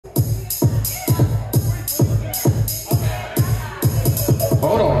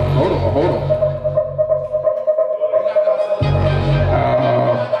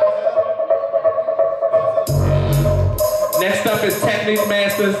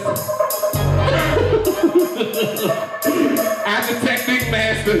And the technique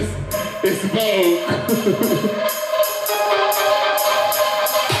masters, it's Vogue.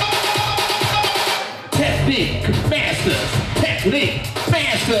 Technique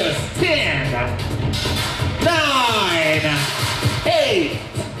masters, 10, 9, 8,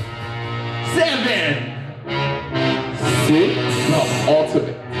 7, 6, no,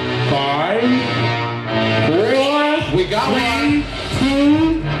 ultimate, 5, 4, we got 3,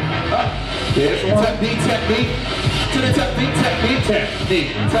 2, up. There's one. Technique, to the technique, to the technique.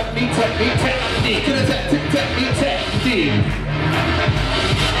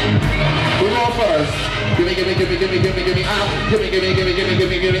 We're going first. Give me, give me, Say,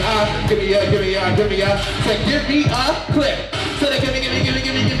 give me a clip. So they give me,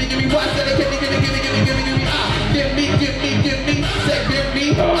 what? So they give me, give me, say, give me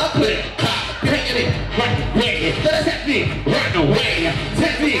a clip. Bringing it, run away. That's technique, run away.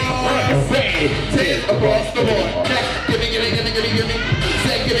 Technique, run away. Say it across the board. Give me.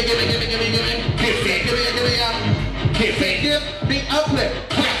 Say, give me a clip.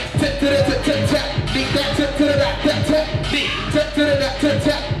 Tip to the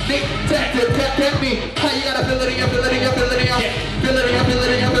technique, how you got ability.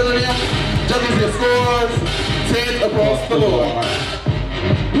 Judges your scores, 10 across the board.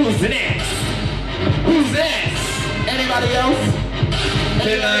 Who's next? Anybody else?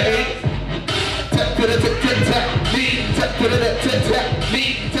 Anybody? Tap to the technique, tap to the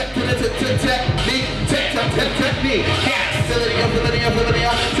technique, tap to the technique, technique.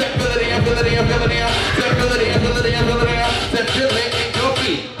 Ability, your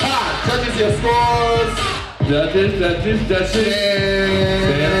feet. Judges your scores. Judges.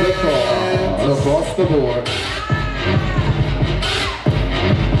 And across the board.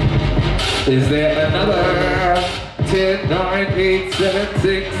 Is there another? 10, 9, 8, 7,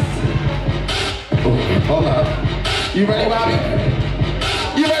 6. Oh, hold up. You ready, Bobby?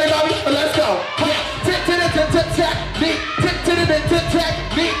 Let's go. Tip to the technique. Technique.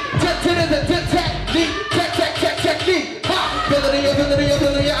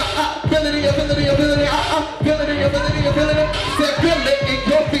 Ability. Say ability in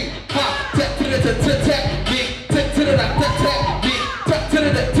your feet.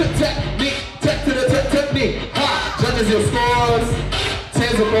 Tip to the technique. Technique. Judges your scores.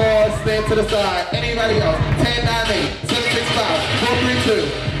 10's across. Stand to the side. Anybody else? 10, 9, 8, 7, 6, 5, 4, 3, 2.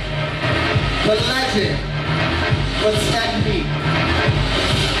 The legend was technique.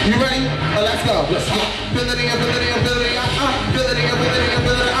 You ready? Let's go. Ability. Feel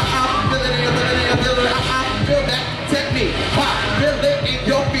that technique. Feel it in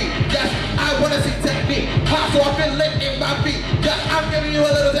your feet. Yes, I wanna see technique. So I feel it in my feet. Yes, I'm giving you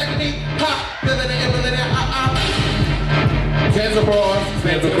a little technique. Ability. 10's across.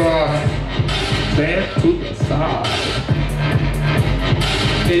 Stand to the side.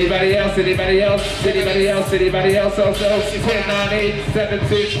 Anybody else? 10, 9, 8, 7,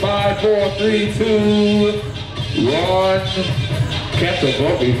 6, 5, 4, 3, 2, 1.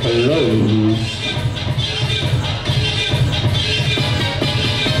 Category closed.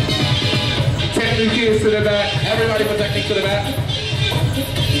 Technique to the back. Everybody put technique to the back.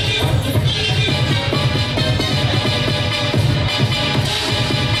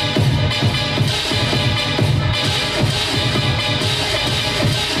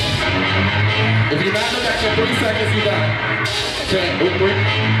 If you're not in the back in 3 seconds, you got it. 10, 3, 2,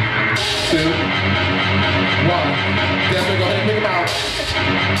 1. Definitely go ahead and pick them out.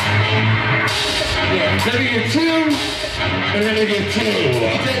 Yeah, Let me get 2. And let me get 2.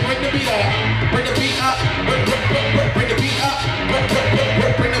 DJ, bring the beat up. Bring the beat up. Bring the beat up. Bring the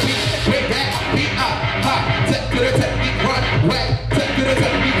beat. Bring that beat up. Tech to the technique, run way. Tech to the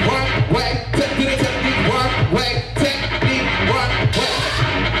technique, run way. Tech to the technique, run way. Technique, run way.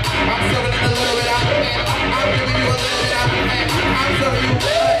 I'm serving it a little bit out, man. I'm giving you a little bit out, man. I'm serving you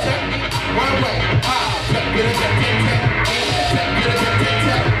a technique, run way. Tech to the technique, tech to the technique,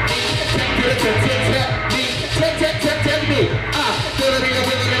 tech to the technique, technique. Ability.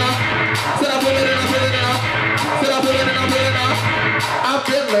 Said I'm feeling it. I'm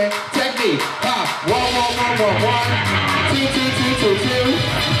feeling technique. 1, 2, 2, 2, 2, 2,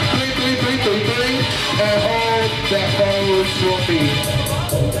 3, 3, 3, 3, 3, and hold that pose for me.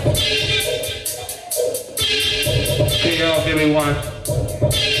 Okay, y'all, give me 1.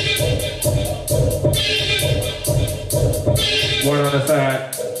 1 on the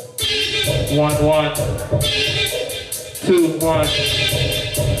side. 1, 1. 2, 1.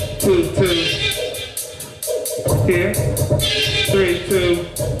 2, 2. Here. 3, 2.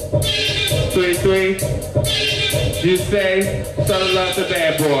 3, 3. You say, son love the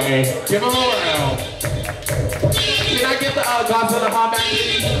bad boy. Give him a round. Can I get the glass of the hot back,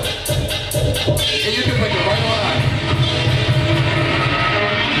 please? And you can put it right on.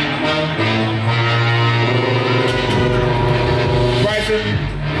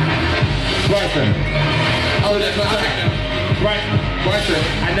 Bryson. Oh, that's what I think. Bryson,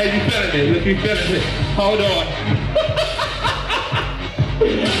 I know you feeling it. Look, you feeling it. Hold on.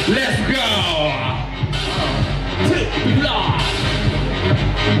 Let's go.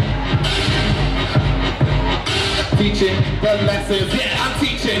 Teaching the lessons. Yeah, I'm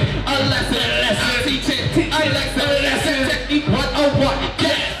teaching a lesson. I'm teaching a lesson. Technique 101.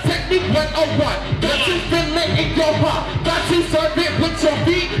 Yeah, technique 101. Got to feel it in your heart. Got to serve it with your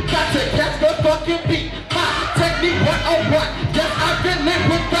feet. Got to catch the fucking beat. Ha, technique 101. Yes, I feel it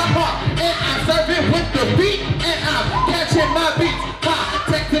with the heart. And I serve it with the beat. And I'm catching my beats. Ha,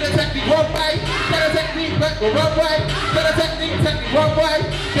 take to the technique one way. Get a technique runway. Get a technique one way.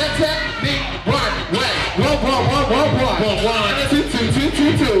 Get technique one way. One. And a 2, 2, 2, 2, 2.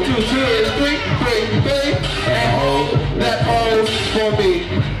 2, 2. And a 3, 3, 3. And hold that pose for me.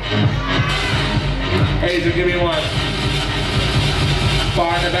 Asia, give me one.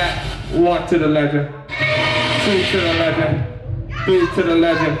 Far in the back. 1 to the legend. 2 to the legend. 3 to the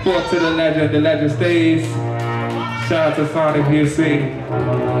legend. 4 to the legend. The legend stays. Shout out to Sonic UC.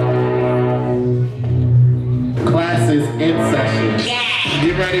 Class is in session. Yeah.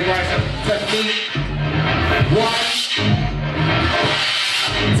 You ready, Bryson? Technique 1.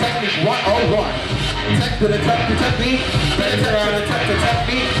 Technique 101. Tech to the technique. Better tech to the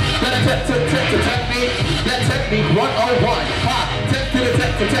technique. Better tech to technique. That technique 101. Ha. Tech to the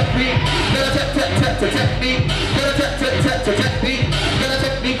technique. Better tech to technique. Better tech to technique. Better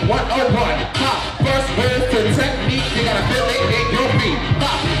technique 101. Ha. First word to technique. You gotta feel it in your feet.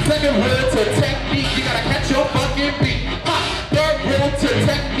 Ha. Second word to technique. You gotta catch your fucking beat. Ha. Third word to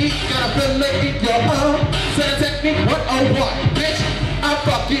technique. You gotta feel it in your So the technique 101. Bitch, I'm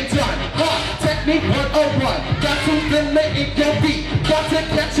fucking done. Ha. Technique 101. Got to feel it in your feet. Got to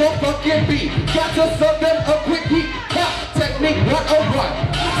catch your fucking beat. Got to serve them a quick heat. Ha. Technique 101.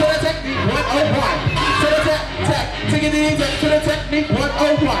 So the technique 101. So the tech. Take it easy to the technique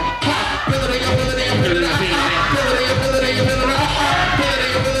 101. Ha. Ability. Feel it in your feet.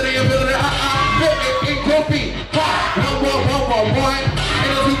 Ha. 1.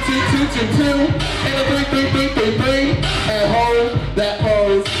 And a 2, 2, 2, 2, 2. And a 3, 3, 3, 3, 3. And hold that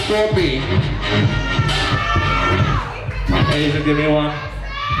pose for me. Asia, give me one.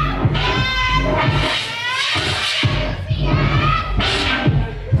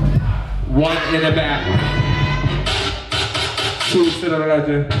 One in the back. 2 to the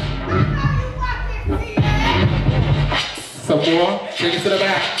legend. Some more. Take it to the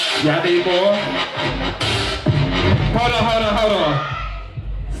back. Y'all need more? Hold on.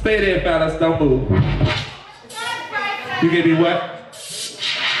 Stay there, fellas. Don't move. You give me what?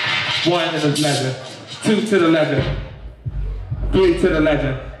 1 in the legend. 2 to the legend. 3 to the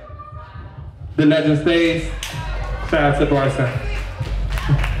legend. The legend stays. Shout out to Bryson.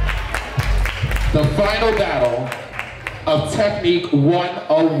 The final battle of Technique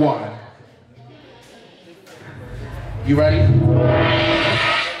 101. You ready?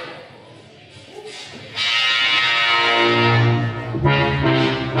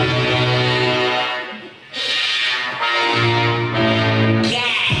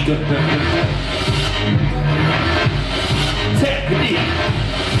 Technique.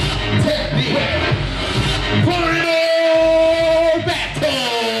 Final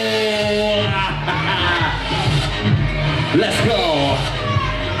battle. Let's go.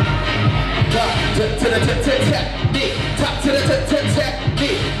 Top to the technique. Top to the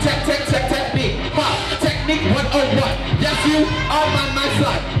technique. Technique. Ha. Technique 101. Yes, you are my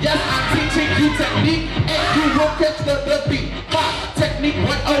son. Yes, I'm teaching you technique, and you will catch the beat. Ha. Technique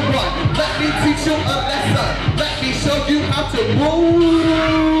 101. Let me teach you a lesson. Let me show you how to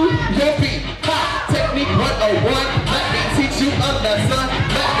move your feet. Ha. Technique 101. Let me teach you a lesson.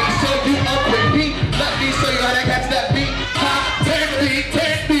 Let me show you a quick beat. Let me show you how to catch that beat. Ha. Technique. To the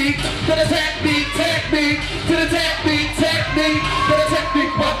technique. To the technique. To the technique.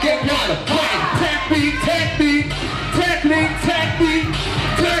 Fucking one. Technique. To the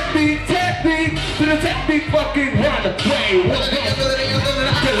technique. Fucking one.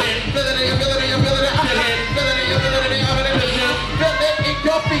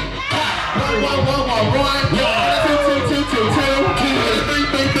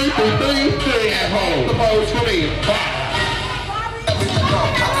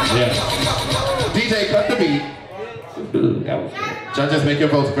 DJ, cut the beat. That was good. Judges, make your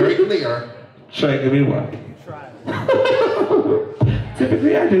votes very clear. Shay, give me one.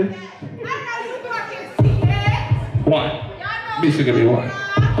 Typically I do. One. Misha give me one.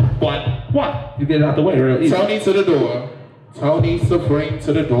 One. You get it out the way real easy. Tony to the door. Tony Supreme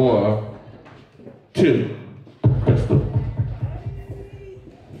to the door. 2. Crystal.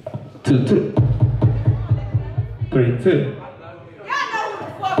 2, 2. 3, 2.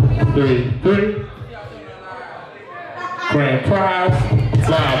 3, 3. Grand prize.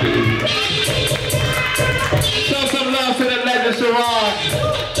 Bobby. Show some love to the legend Sharon.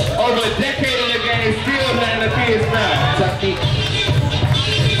 Over a decade in the game, still letting the kids know.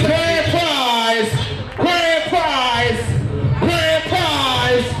 Grand prize. Grand prize. Grand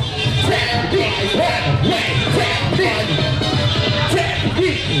prize.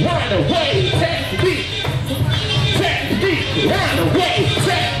 Runaway.